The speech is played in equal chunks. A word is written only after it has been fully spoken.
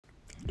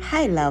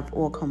Hi love,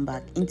 welcome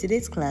back. In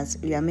today's class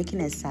we are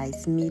making a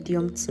size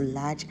medium to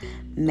large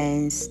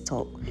men's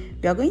top.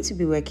 We are going to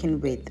be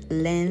working with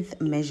length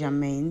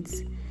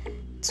measurements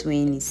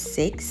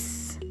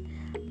 26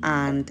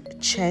 and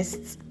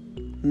chest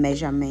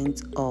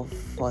measurement of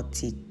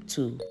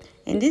 42.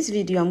 In this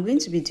video I'm going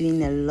to be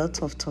doing a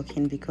lot of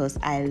talking because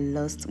I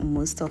lost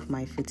most of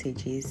my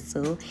footages.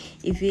 So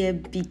if you're a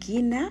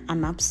beginner,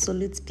 an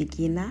absolute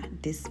beginner,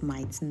 this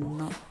might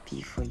not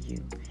be for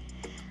you.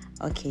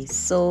 Okay,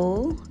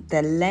 so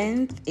the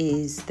length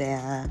is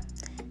the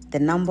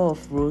number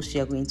of rows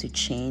you're going to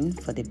chain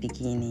for the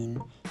beginning,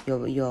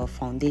 your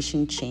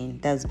foundation chain.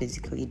 That's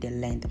basically the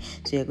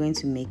length. So you're going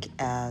to make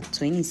a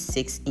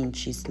 26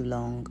 inches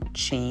long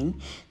chain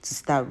to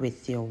start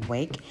with your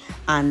work,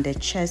 and the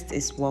chest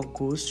is what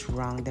goes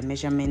round, the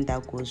measurement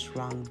that goes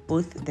round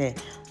both the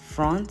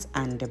front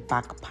and the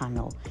back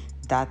panel.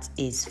 That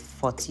is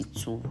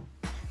 42.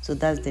 So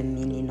that's the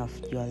meaning of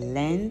your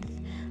length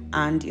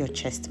and your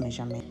chest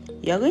measurement.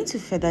 You're going to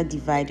further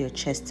divide your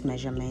chest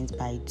measurement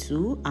by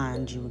 2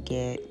 and you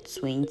get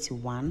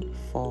 21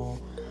 for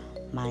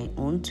my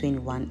own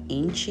 21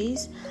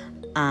 inches,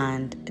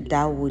 and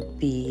that would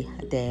be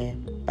the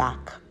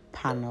back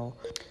panel.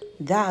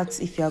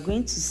 That if you are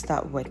going to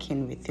start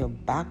working with your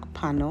back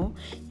panel,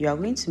 you are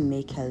going to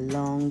make a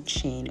long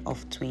chain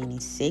of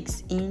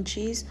 26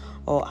 inches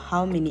or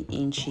how many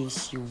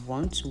inches you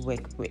want to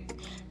work with.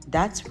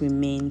 That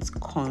remains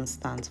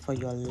constant for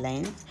your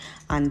length,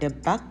 and the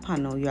back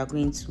panel you are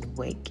going to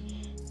work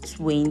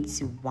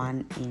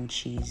 21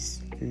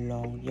 inches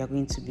long. You're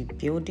going to be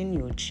building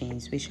your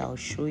chains, which I'll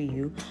show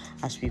you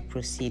as we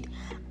proceed.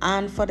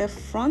 And for the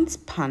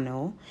front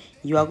panel,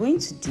 you are going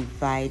to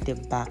divide the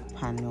back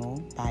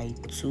panel by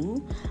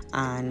 2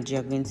 and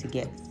you're going to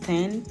get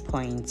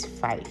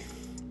 10.5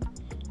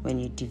 when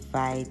you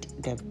divide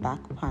the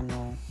back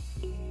panel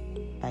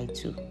by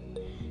 2.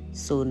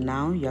 So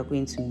now you're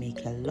going to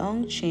make a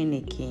long chain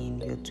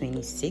again, your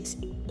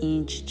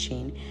 26-inch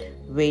chain,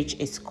 which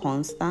is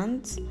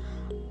constant,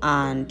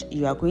 and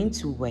you are going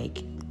to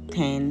work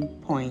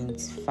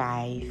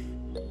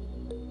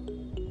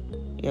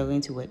 10.5. You're going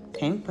to work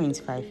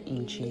 10.5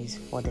 inches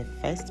for the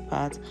first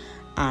part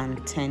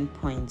and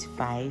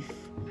 10.5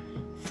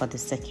 for the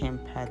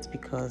second part,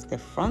 because the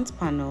front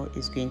panel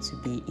is going to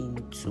be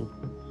in 2.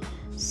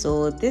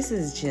 So this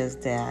is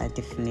just the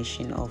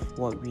definition of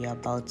what we are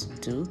about to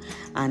do.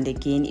 And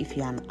again, if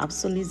you're an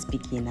absolute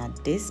beginner,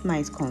 this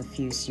might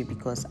confuse you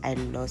because I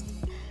lost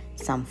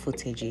some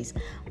footages,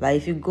 but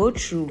if you go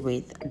through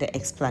with the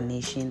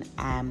explanation,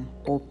 I'm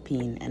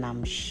hoping and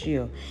I'm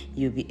sure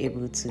you'll be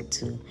able to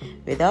do.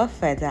 Without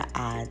further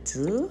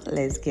ado,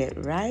 let's get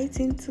right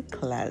into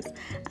class.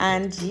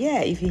 And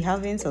yeah, if you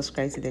haven't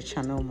subscribed to the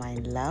channel, my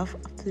love,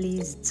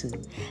 please do.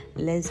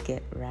 Let's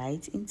get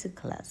right into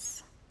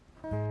class.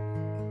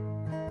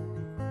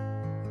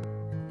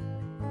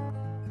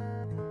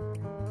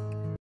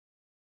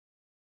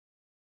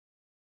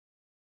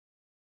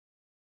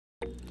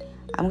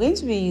 I'm going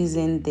to be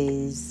using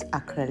this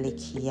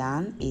acrylic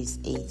yarn, is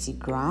 80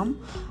 grams,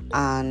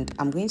 and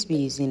I'm going to be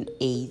using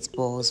 8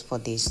 balls for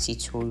this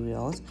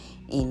tutorials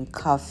in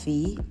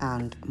coffee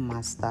and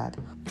mustard.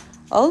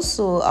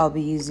 Also, I'll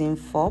be using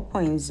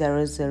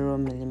 4.00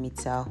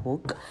 millimeter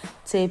hook,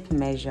 tape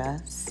measure,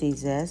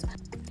 scissors,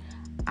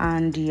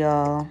 and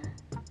your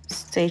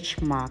stitch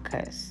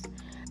markers.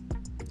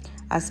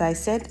 As I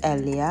said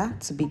earlier,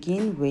 to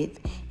begin with,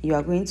 you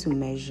are going to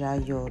measure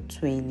your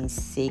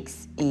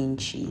 26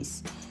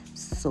 inches.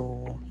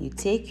 So you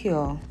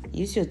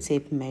use your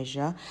tape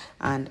measure,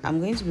 and I'm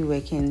going to be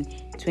working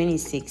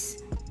 26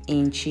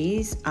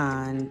 inches,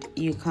 and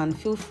you can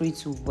feel free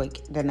to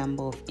work the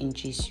number of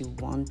inches you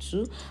want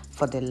to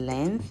for the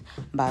length,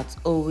 but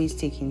always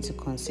take into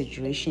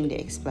consideration the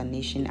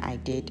explanation I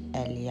did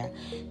earlier.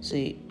 So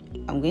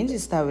I'm going to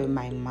start with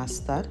my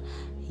mustard.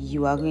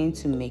 You are going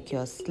to make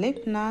your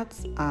slip knot,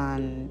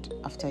 and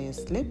after your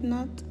slip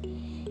knot,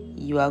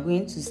 you are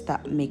going to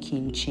start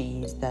making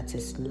chains that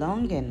is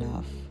long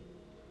enough,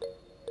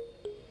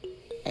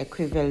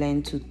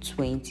 equivalent to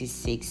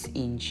 26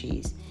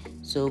 inches.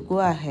 So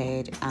go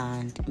ahead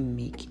and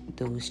make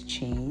those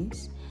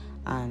chains,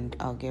 and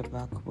I'll get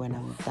back when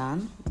I'm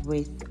done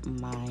with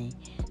my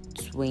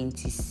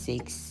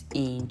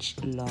 26-inch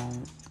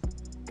long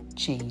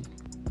chain.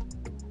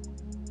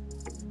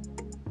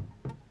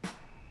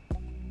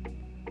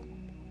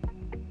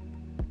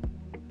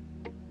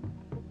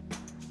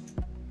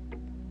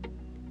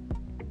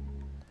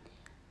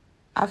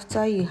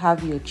 After you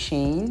have your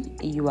chain,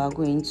 you are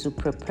going to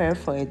prepare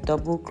for a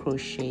double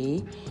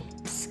crochet,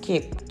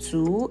 skip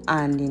 2,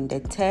 and in the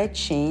third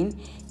chain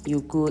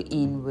you go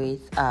in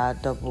with a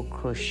double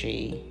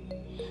crochet,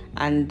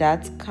 and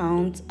that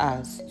counts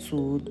as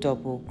 2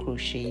 double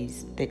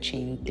crochets. The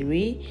chain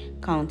 3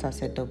 counts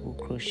as a double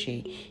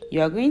crochet. You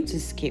are going to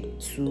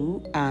skip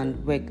 2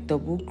 and work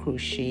double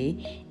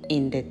crochet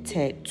in the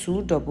third,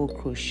 2 double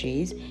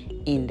crochets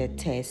in the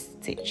third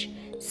stitch.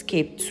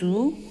 Skip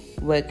 2,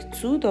 work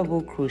 2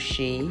 double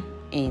crochet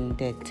in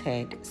the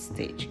third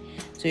stitch.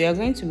 So you're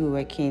going to be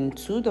working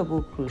 2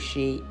 double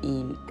crochet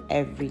in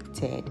every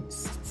third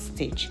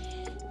stitch.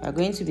 You're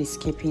going to be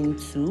skipping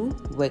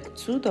 2, work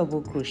 2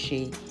 double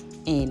crochet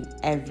in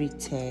every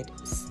third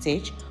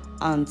stitch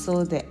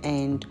until the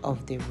end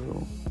of the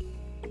row.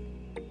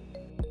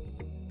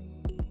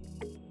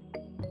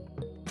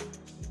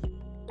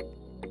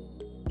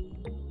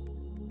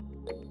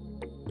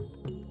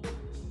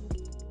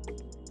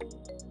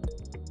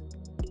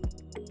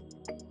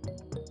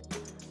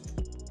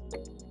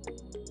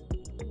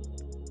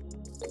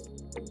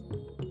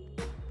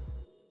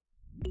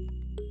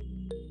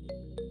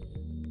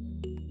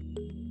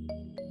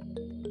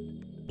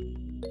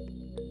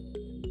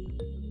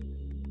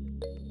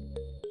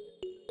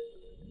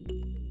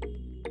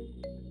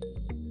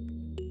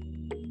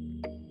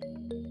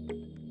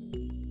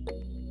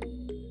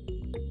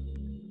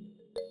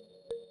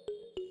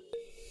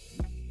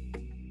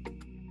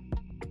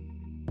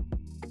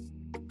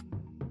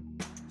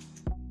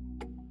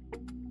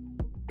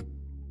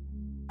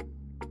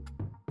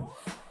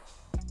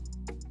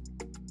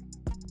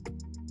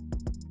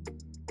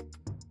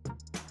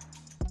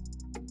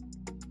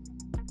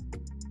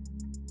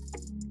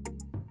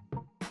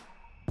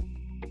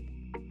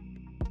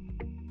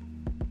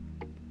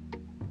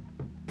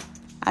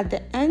 At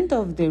the end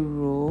of the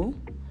row,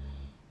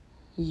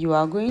 you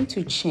are going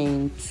to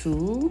chain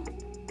 2.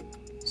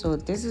 So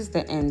this is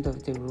the end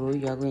of the row.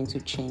 You are going to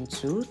chain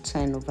 2,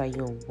 turn over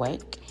your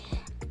work,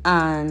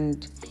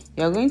 and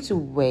you are going to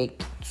work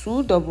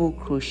 2 double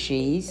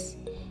crochets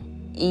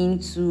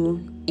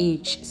into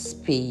each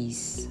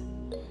space.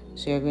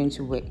 So you're going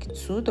to work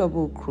 2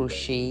 double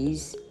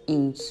crochets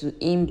in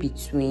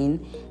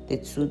between the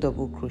 2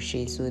 double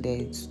crochets, so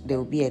there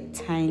will be a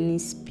tiny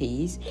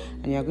space,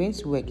 and you're going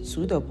to work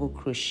 2 double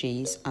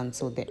crochets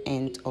until the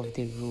end of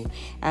the row.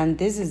 And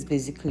this is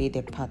basically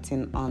the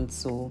pattern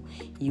until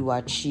you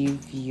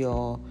achieve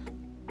your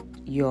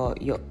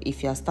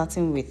if you're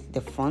starting with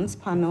the front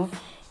panel,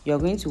 you're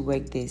going to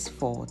work this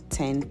for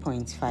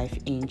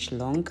 10.5 inch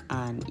long,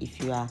 and if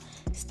you are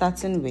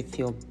starting with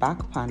your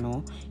back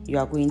panel, you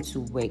are going to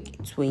work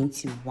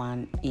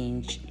 21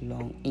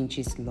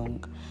 inches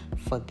long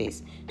for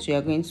this. So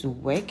you're going to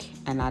work,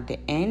 and at the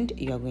end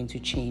you are going to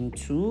chain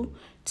 2,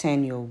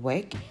 turn your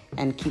work,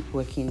 and keep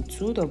working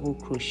 2 double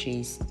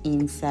crochets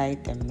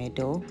inside the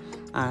middle,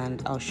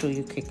 and I'll show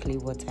you quickly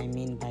what I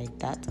mean by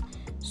that.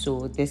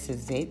 So this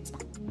is it.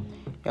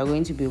 You're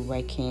going to be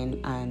working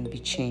and be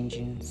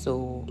changing.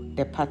 So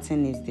the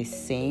pattern is the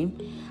same,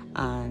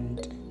 and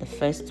the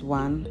first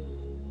one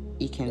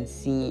you can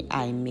see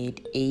I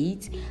made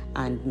 8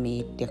 and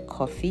made the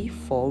coffee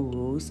 4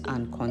 rows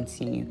and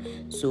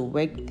continue. So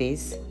work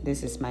this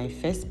is my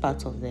first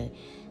part of the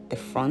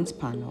front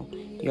panel.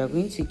 You are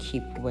going to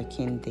keep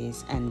working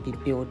this and be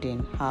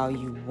building how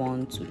you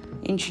want to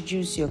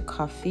introduce your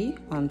coffee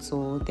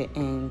until the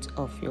end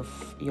of your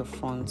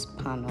front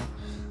panel,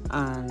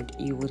 and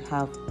you would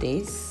have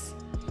this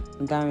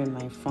down in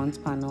my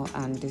front panel,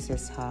 and this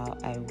is how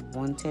I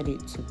wanted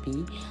it to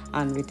be.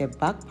 And with the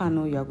back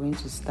panel, you're going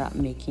to start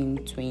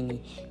making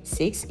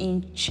 26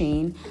 inch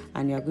chain,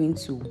 and you're going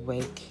to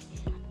work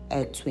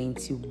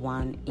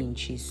 21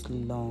 inches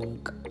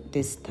long.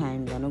 This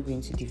time you're not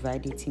going to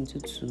divide it into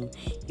 2.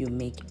 You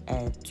make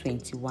a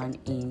 21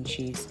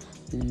 inches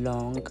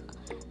long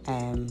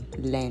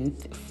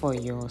length for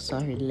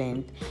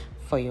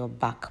your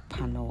back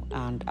panel,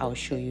 and I'll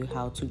show you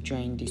how to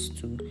join these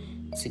two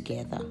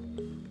together.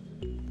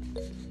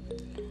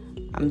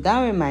 I'm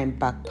done with my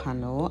back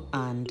panel,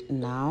 and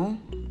now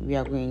I'm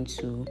going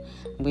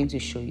to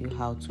show you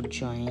how to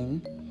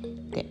join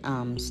the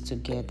arms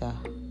together.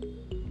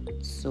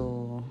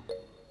 So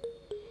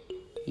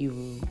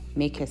you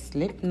make a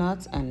slip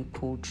knot and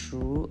pull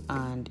through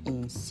and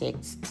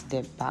insert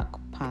the back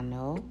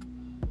panel,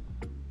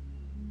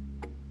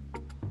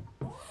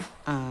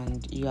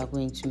 and you are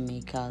going to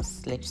make a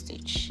slip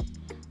stitch.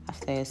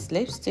 After a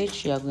slip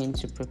stitch, you are going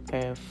to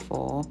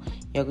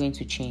you're going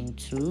to chain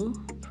 2,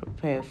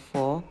 prepare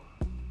for,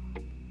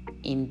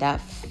 in that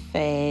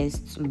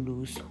first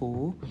loose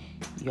hole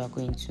you are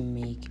going to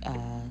make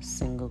a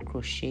single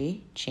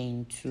crochet,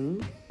 chain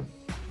 2,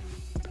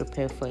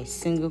 prepare for a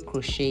single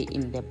crochet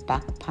in the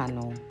back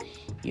panel.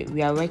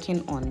 We are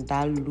working on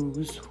that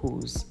loose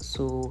holes,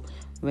 so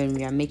when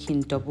we are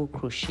making double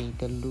crochet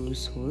the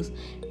loose holes,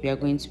 we are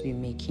going to be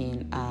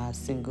making a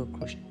single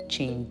crochet,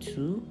 chain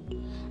 2,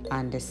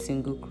 and a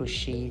single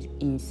crochet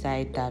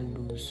inside that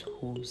loose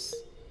holes.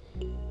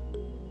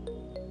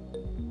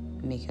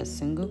 Make a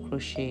single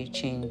crochet,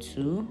 chain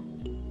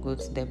 2, go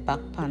to the back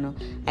panel.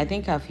 I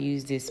think I've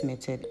used this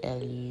method a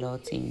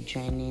lot in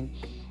joining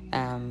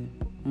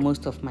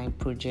most of my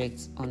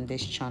projects on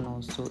this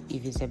channel, so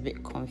if it's a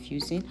bit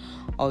confusing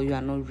or you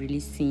are not really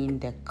seeing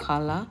the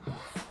color,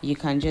 you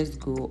can just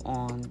go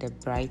on the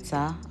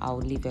brighter. I'll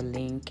leave a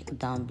link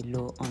down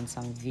below on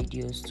some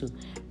videos to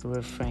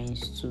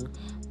reference to,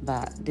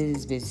 but this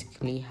is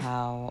basically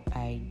how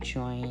I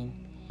join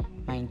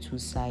my two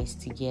sides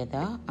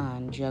together,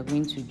 and you are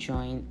going to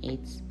join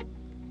it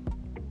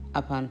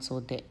up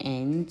until the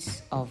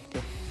end of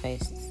the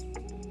first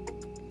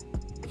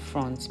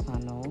front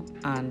panel,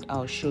 and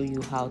I'll show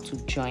you how to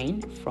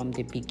join from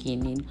the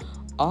beginning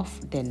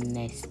of the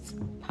next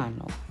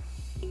panel.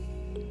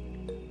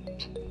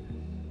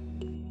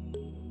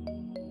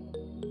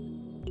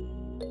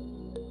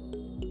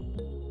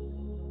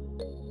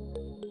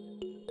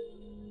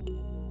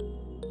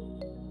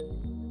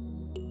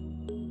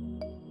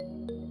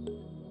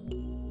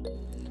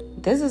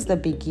 This is the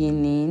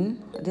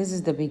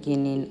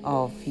beginning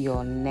of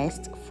your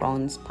next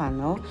front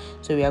panel.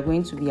 So we are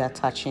going to be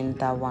attaching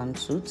that one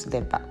too to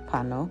the back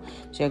panel.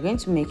 So you're going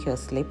to make your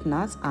slip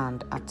knot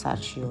and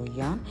attach your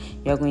yarn.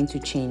 You're going to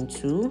chain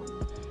 2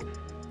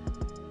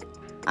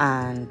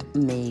 and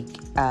make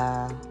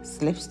a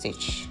slip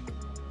stitch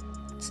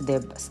to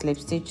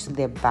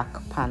the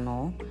back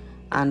panel,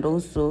 and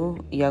also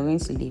you're going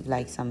to leave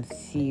like some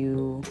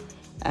few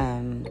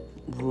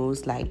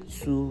rows, like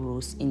 2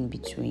 rows in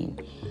between,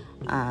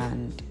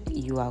 and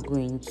you are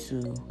going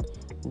to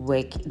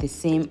work the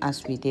same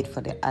as we did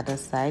for the other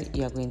side.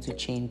 You are going to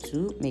chain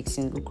 2, make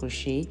single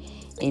crochet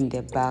in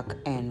the back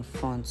and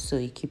front, so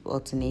you keep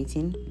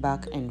alternating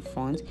back and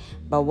front,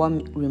 but what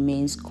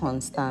remains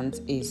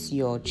constant is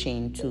your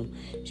chain 2.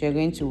 So you're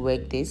going to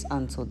work this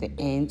until the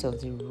end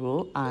of the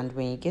row, and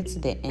when you get to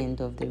the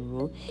end of the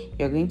row,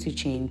 you're going to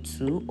chain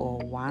 2 or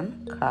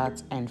 1,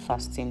 cut and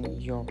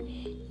fasten your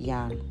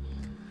yarn.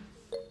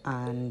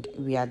 And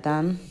we are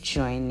done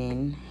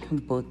joining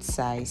both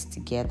sides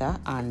together,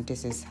 and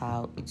this is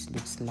how it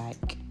looks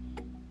like.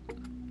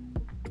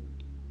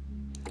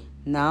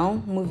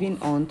 Now moving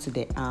on to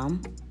the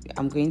arm,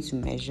 I'm going to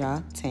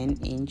measure 10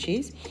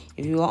 inches.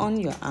 If you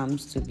want your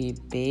arms to be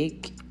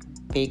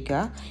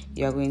bigger,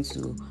 you are going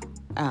to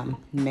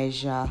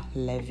measure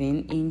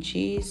 11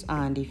 inches,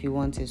 and if you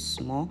want it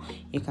small,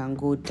 you can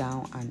go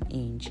down an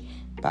inch,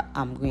 but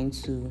I'm going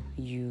to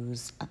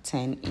use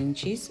 10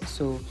 inches.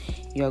 So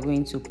you're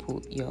going to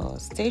put your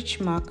stitch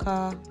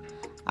marker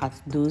at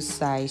those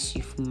sides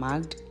you've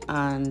marked,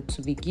 and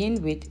to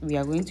begin with, we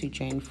are going to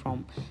join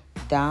from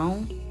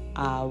down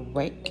our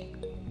work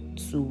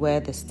to where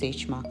the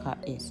stitch marker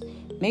is.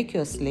 Make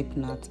your slip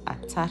knot,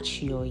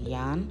 attach your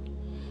yarn,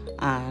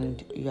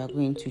 and you are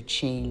going to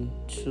chain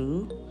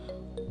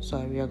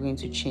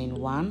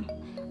 1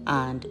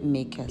 and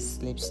make a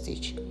slip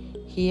stitch.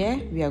 Here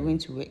we are going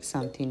to work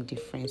something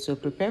different, so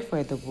prepare for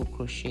a double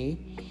crochet.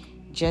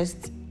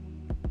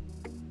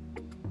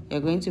 You're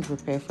going to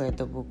prepare for a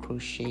double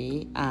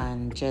crochet,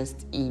 and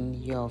just in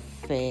your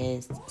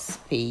first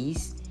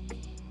space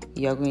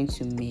you're going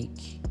to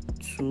make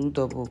 2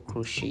 double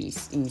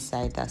crochets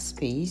inside that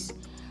space,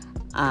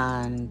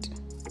 and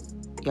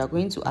you're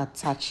going to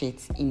attach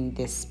it in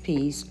the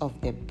space of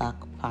the back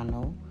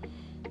panel.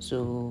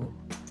 So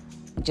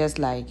just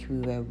like we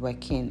were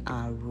working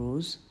our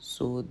rows,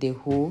 so the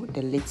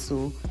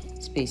little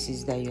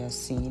spaces that you are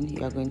seeing,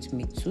 you are going to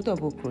make 2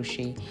 double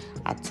crochet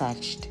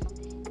attached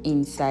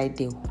inside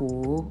the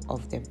hole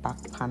of the back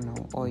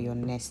panel or your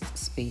next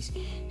space.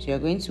 So you're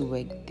going to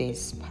work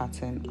this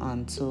pattern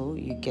until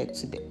you get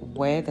to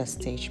where the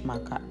stitch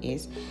marker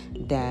is.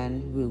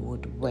 Then we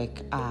would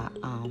work our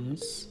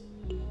arms,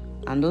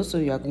 and also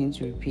you are going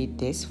to repeat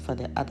this for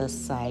the other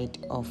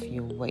side of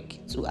your work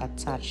to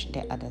attach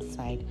the other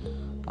side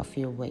of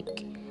your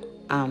work.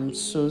 I'm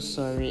so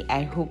sorry,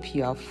 I hope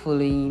you are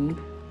following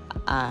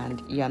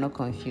and you are not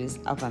confused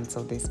up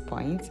until this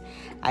point.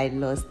 I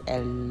lost a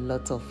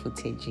lot of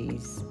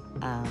footages.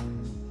 I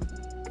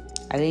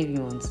don't even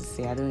want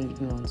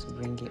to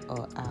bring it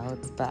all out,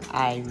 but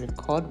I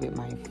record with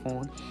my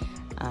phone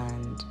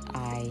and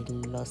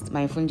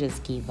my phone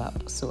just gave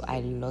up, so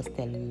I lost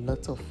a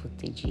lot of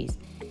footages,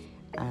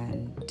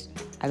 and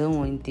I don't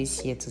want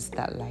this year to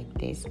start like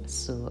this,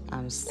 so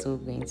I'm still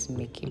going to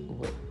make it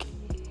work,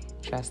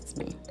 trust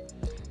me.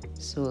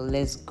 So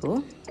let's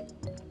go.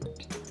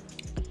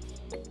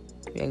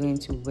 We are going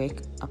to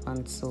work up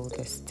until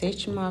the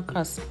stitch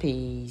marker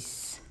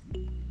space.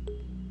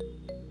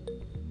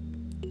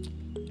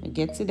 You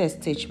get to the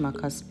stitch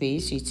marker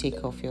space, you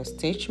take off your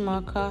stitch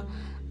marker,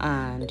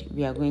 and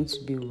we are going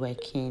to be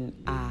working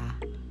our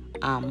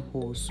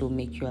armhole. So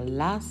make your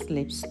last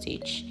slip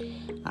stitch,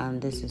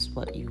 and this is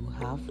what you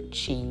have.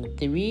 Chain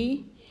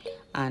 3,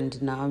 and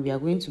now we are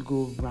going to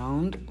go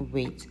round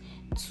with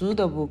 2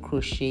 double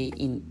crochet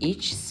in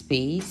each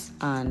space,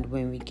 and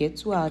when we get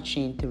to our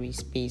chain 3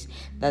 space,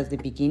 that's the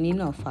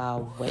beginning of our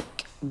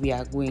work, we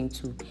are going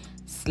to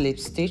slip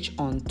stitch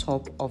on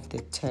top of the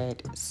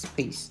 3rd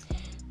space.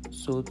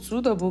 So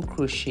 2 double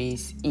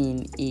crochets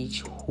in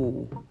each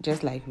hole,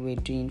 just like we're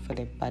doing for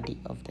the body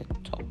of the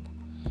top.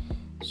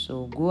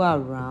 So go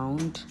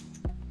around,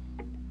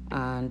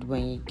 and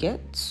when you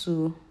get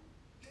to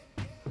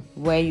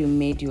where you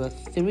made your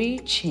 3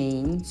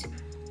 chains,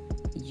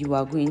 you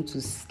are going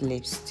to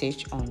slip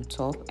stitch on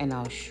top, and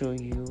I'll show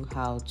you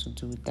how to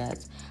do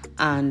that.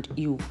 And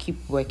you keep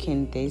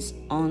working this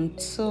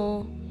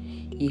until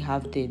you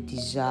have the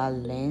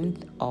desired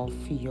length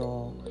of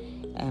your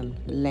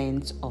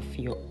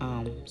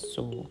arm.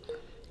 So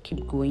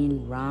keep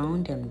going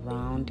round and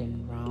round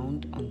and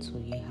round until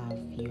you have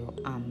your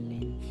arm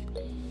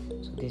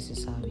length. So this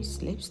is how we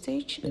slip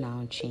stitch.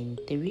 Now chain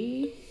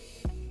 3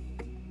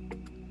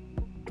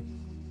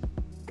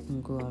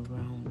 and go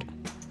around.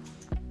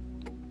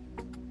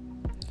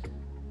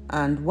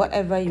 And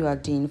whatever you are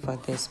doing for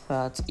this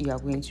part, you are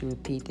going to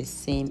repeat the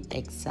same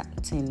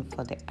exact thing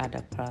for the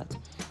other part.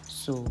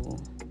 So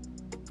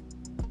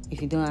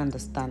if you don't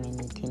understand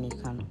anything,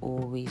 you can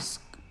always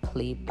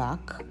play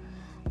back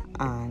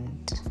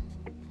and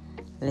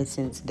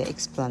listen to the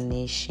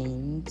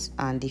explanations.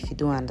 And if you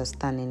don't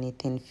understand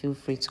anything, feel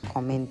free to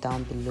comment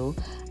down below,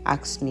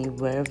 ask me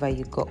wherever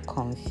you got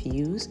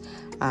confused,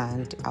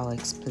 and I'll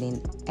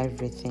explain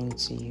everything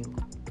to you.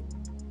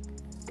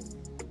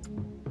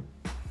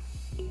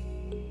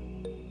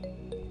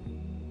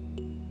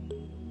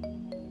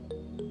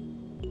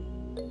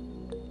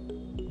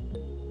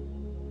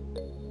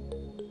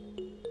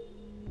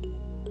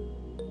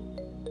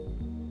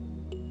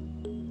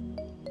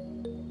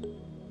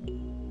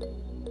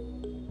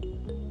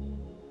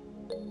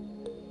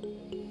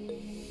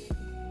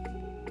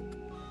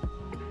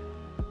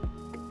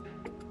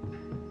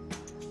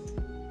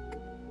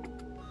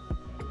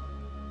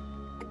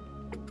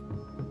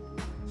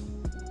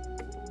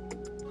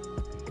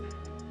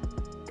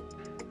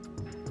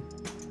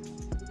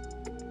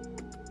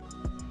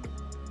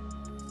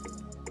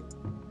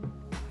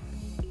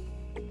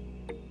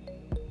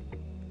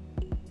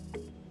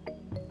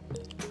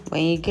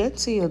 When you get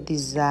to your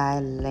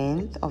desired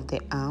length of the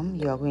arm,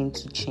 you are going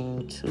to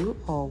chain 2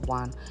 or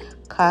 1,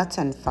 cut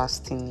and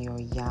fasten your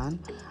yarn,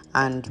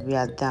 and we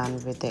are done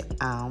with the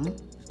arm.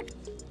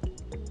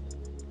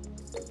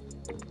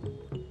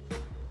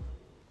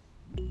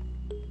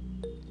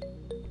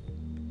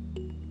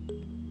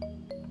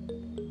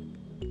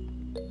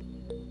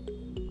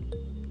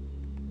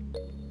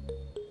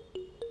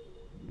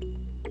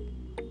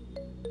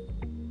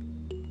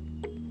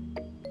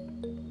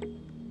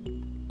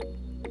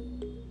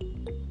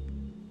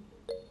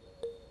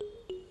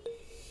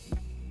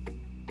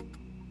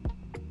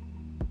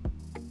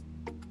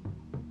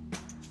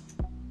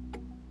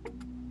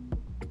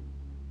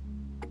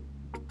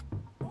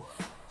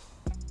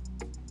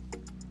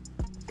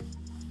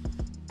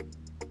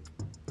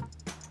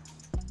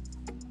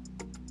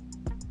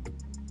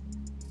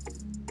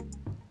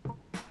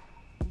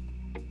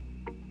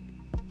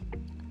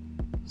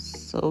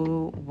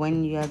 So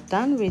when you are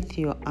done with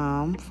your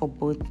arm for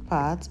both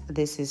parts,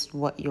 this is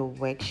what your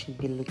work should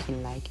be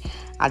looking like.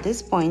 At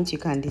this point, you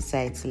can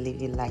decide to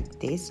leave it like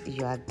this.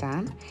 You are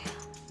done.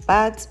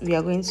 But we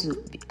are going to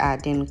be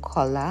adding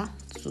collar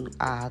to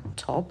our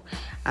top,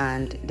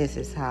 and this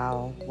is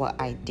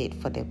what I did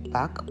for the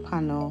back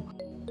panel.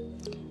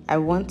 I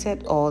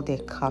wanted all the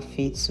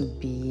coffee to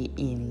be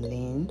in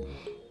lane,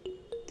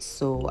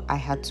 so I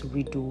had to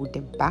redo the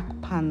back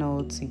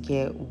panel to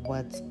get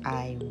what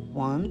I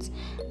want.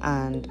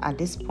 And at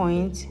this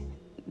point,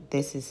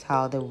 this is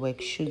how the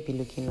work should be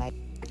looking like.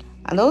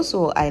 And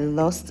also, I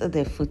lost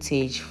the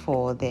footage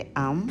for the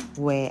arm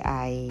where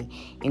I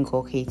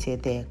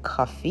inculcated the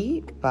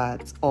coffee,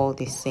 but all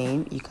the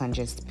same, you can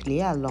just play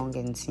along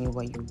and see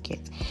what you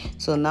get.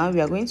 So now we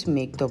are going to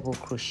make double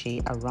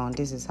crochet around.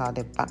 This is how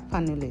the back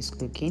panel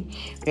is looking.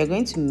 We are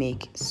going to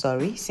make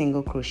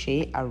single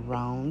crochet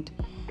around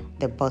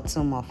the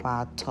bottom of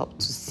our top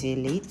to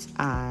seal it,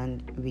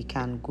 and we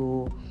can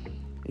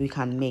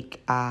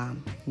make our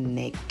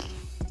neck,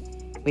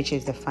 which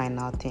is the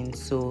final thing.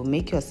 So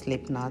make your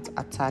slip knot,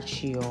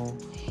 attach your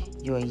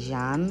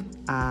yarn,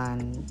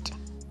 and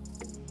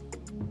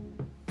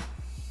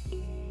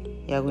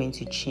you're going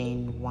to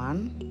chain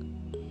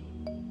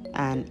 1,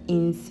 and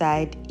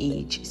inside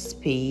each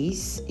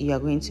space you are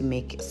going to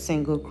make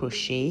single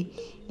crochet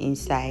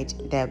inside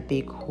the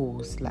big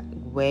holes, like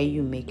where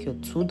you make your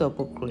 2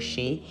 double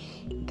crochet,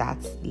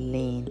 that's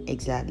lane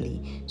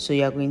exactly. So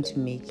you are going to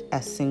make a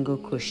single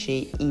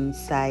crochet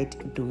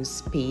inside those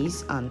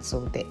space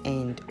until the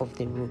end of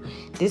the row.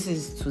 This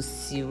is to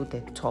seal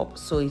the top,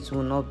 so it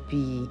will not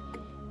be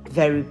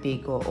very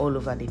big or all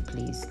over the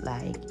place.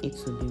 Like,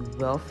 it will be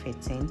well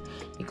fitting,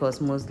 because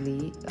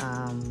mostly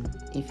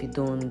if you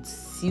don't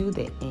seal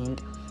the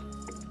end,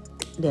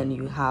 then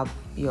you have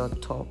your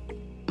top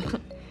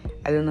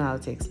I don't know how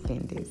to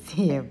explain this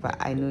here, but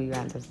I know you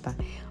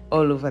understand,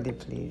 all over the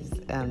place,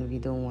 and we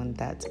don't want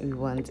that. We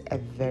want a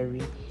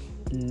very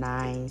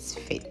nice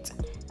fit.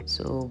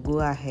 So go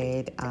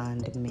ahead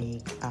and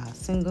make a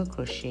single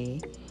crochet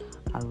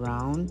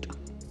around,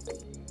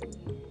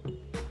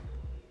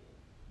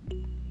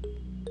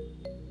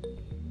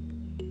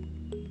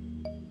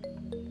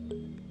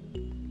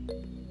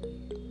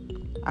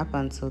 up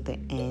until the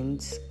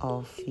ends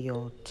of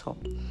your top.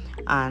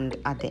 And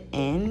at the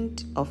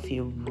end of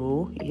your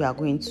row, you are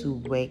going to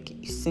work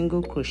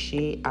single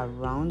crochet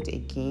around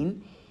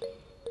again.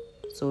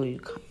 So you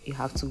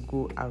have to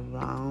go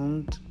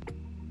around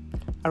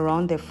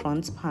the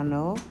front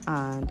panel,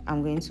 and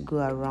I'm going to go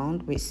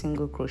around with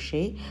single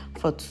crochet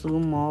for 2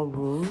 more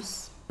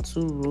rows,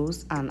 2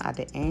 rows, and at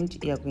the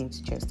end you are going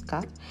to just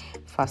cut,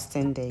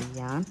 fasten the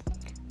yarn.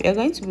 We are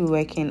going to be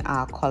working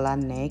our collar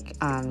neck,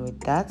 and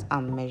with that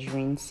I'm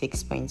measuring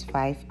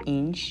 6.5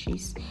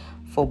 inches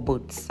for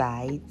both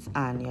sides,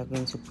 and you're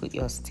going to put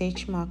your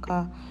stitch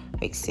marker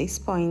with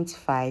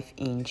 6.5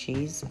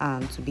 inches.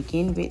 And to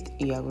begin with,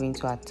 you are going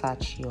to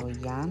attach your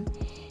yarn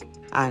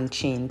and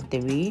chain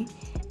 3.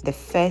 The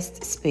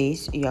first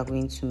space you are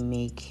going to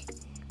make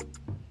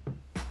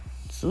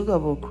 2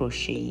 double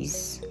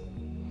crochets.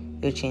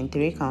 Your chain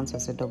 3 counts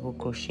as a double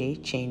crochet,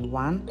 chain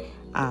 1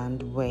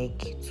 and work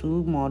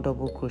 2 more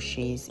double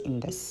crochets in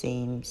the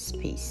same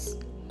space.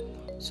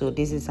 So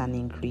this is an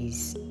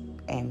increase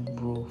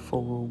row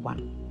for row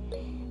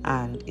 1,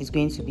 and it's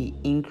going to be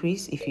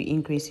increase. If you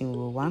increase in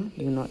row 1,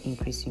 you not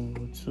increase in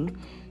row 2.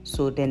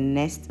 So the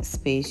next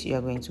space you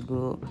are going to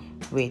go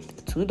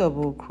with 2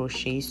 double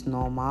crochets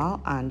normal,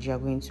 and you are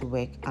going to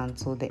work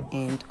until the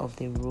end of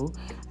the row,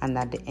 and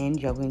at the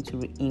end you are going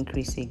to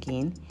increase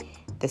again.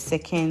 The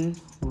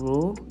second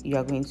row you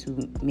are going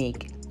to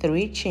make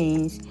 3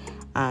 chains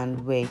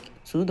and work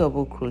 2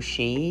 double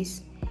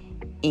crochets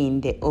in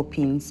the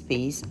open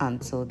space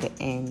until the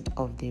end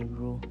of the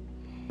row.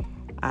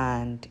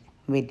 And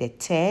with the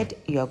third,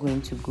 you are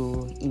going to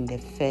go in the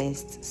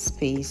first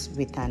space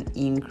with an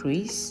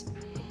increase,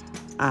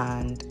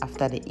 and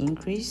after the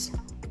increase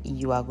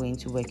you are going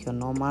to work your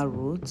normal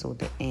row till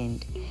the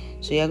end.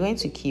 So you are going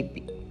to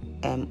keep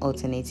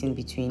alternating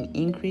between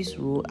increase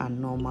row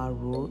and normal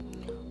row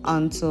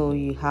until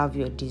you have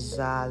your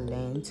desired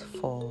length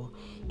for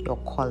your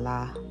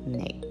collar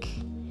neck.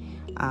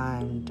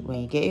 And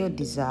when you get your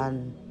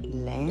desired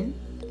length,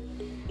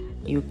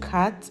 you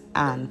cut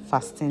and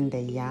fasten the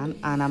yarn,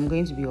 and I'm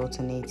going to be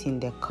alternating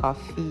the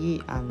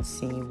coffee and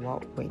seeing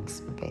what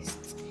works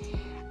best.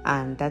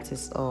 And that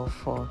is all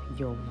for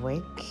your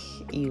work.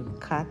 You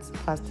cut,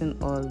 fasten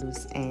all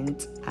loose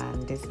ends,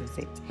 and this is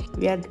it.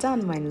 We are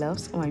done, my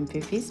loves, my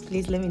babies.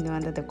 Please let me know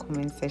under the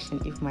comment section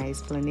if my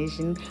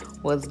explanation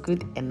was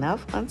good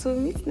enough. Until we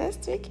meet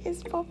next week,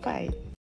 it's bye-bye.